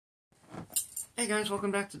Hey guys, welcome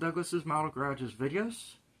back to Douglas's Model Garage's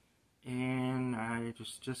videos, and I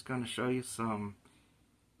just going to show you some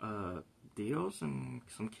deals and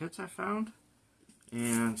some kits I found,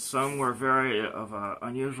 and some were very of an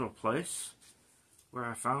unusual place where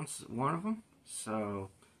I found one of them. So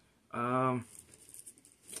let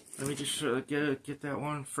me just get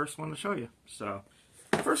that first one to show you. So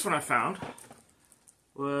the first one I found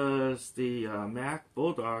was the Mack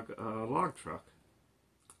Bulldog log truck.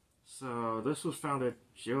 So this was found at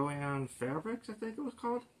Joann Fabrics, I think it was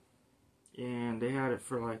called, and they had it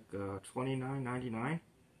for like $29.99,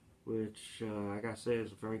 which I gotta say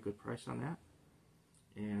is a very good price on that.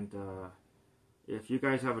 And if you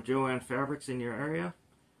guys have a Joann Fabrics in your area,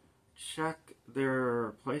 check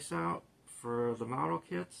their place out for the model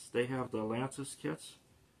kits. They have the Lances kits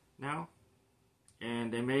now,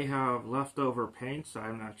 and they may have leftover paints,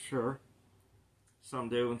 I'm not sure. Some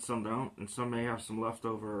do and some don't, and some may have some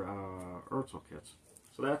leftover Urzel kits.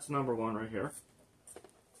 So that's number one right here.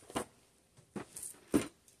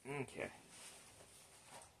 Okay.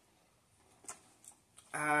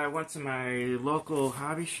 I went to my local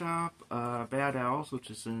hobby shop, Bad Owls,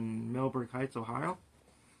 which is in Millburg Heights, Ohio.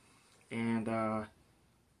 And to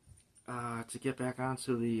get back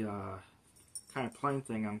onto the kind of plane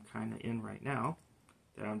thing I'm kind of in right now,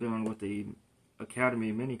 that I'm doing with the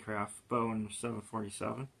Academy Minicraft Bowen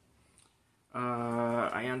 747,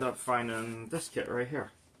 I end up finding this kit right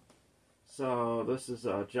here. So this is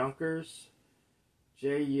Junkers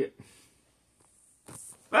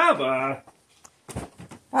Baba,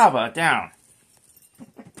 down.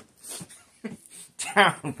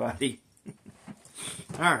 Down, buddy.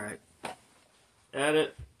 Alright.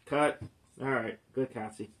 Edit, cut. Alright, good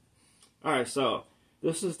Cassie. Alright, so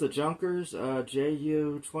this is the Junkers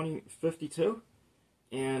JU2052.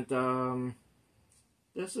 And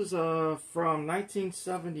this is from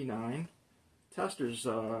 1979 Testors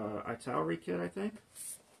Itauri kit, I think.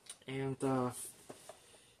 And I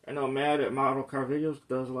know Matt at Model Car Videos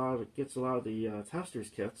gets a lot of the Testors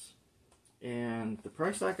kits. And the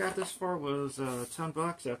price I got this for was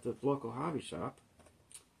 $10 at the local hobby shop.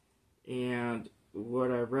 And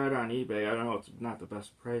what I read on eBay, I don't know, it's not the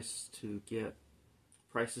best price to get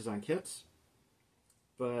prices on kits,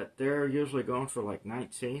 but they're usually going for like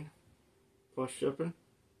 19 plus shipping,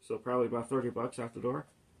 so probably about $30 out the door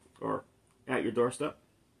or at your doorstep.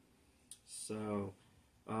 So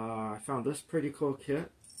I found this pretty cool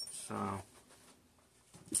kit. So,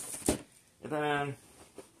 and then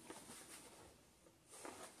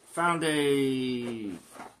found a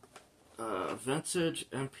vintage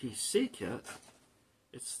MPC kit.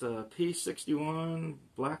 It's the P61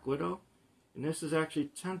 Black Widow, and this is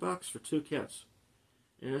actually $10 for two kits.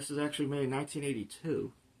 And this is actually made in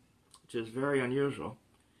 1982, which is very unusual.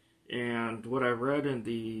 And what I read in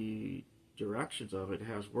the directions of it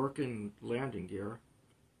has working landing gear,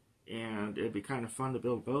 and it'd be kind of fun to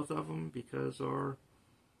build both of them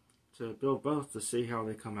to build both to see how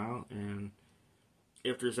they come out and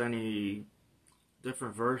if there's any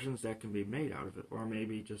different versions that can be made out of it, or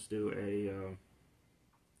maybe just do a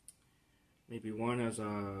maybe one as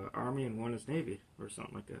Army and one as Navy or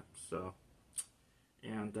something like that. So,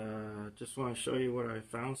 and just want to show you what I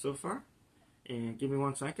found so far. And give me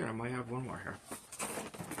 1 second, I might have one more here.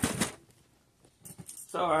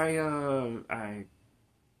 So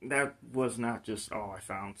that was not just all I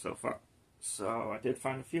found so far. So I did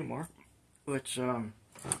find a few more, which I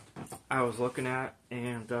was looking at,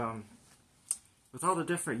 and with all the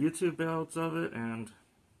different YouTube builds of it, and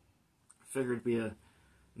I figured it'd be a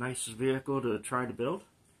nice vehicle to try to build.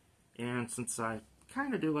 And since I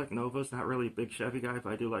kind of do like Novas, not really a big Chevy guy,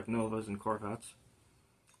 but I do like Novas and Corvettes.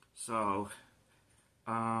 So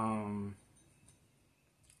I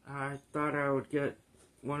thought I would get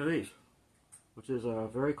one of these, which is a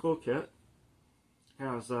very cool kit.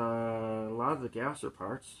 Has a lot of the gasser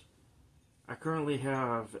parts. I currently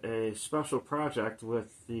have a special project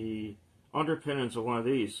with the underpinnings of one of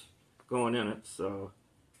these going in it. So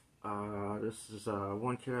this is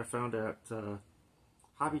one kit I found at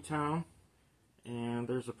Hobbytown, and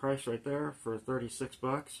there's a price right there for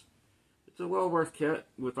 $36. It's a well worth kit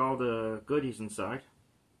with all the goodies inside.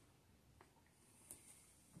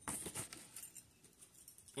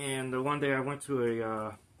 And one day I went to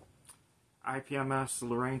a IPMS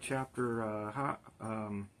Lorraine chapter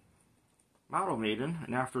model meeting,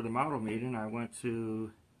 and after the model meeting I went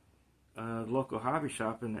to a local hobby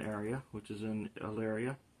shop in the area, which is in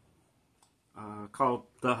Elyria, called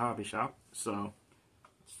The Hobby Shop. So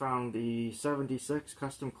found the 76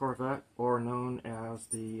 Custom Corvette, or known as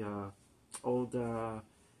the old AMC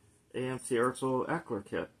Urzel Eckler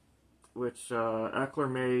kit. which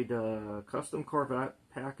Eckler made custom Corvette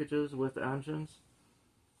packages with engines.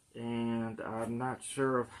 And I'm not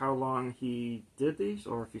sure of how long he did these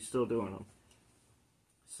or if he's still doing them.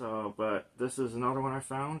 So, but this is another one I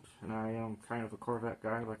found, and I am kind of a Corvette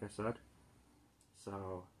guy, like I said.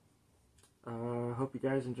 So, hope you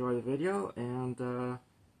guys enjoy the video, and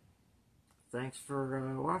thanks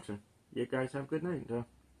for watching. You guys have a good night.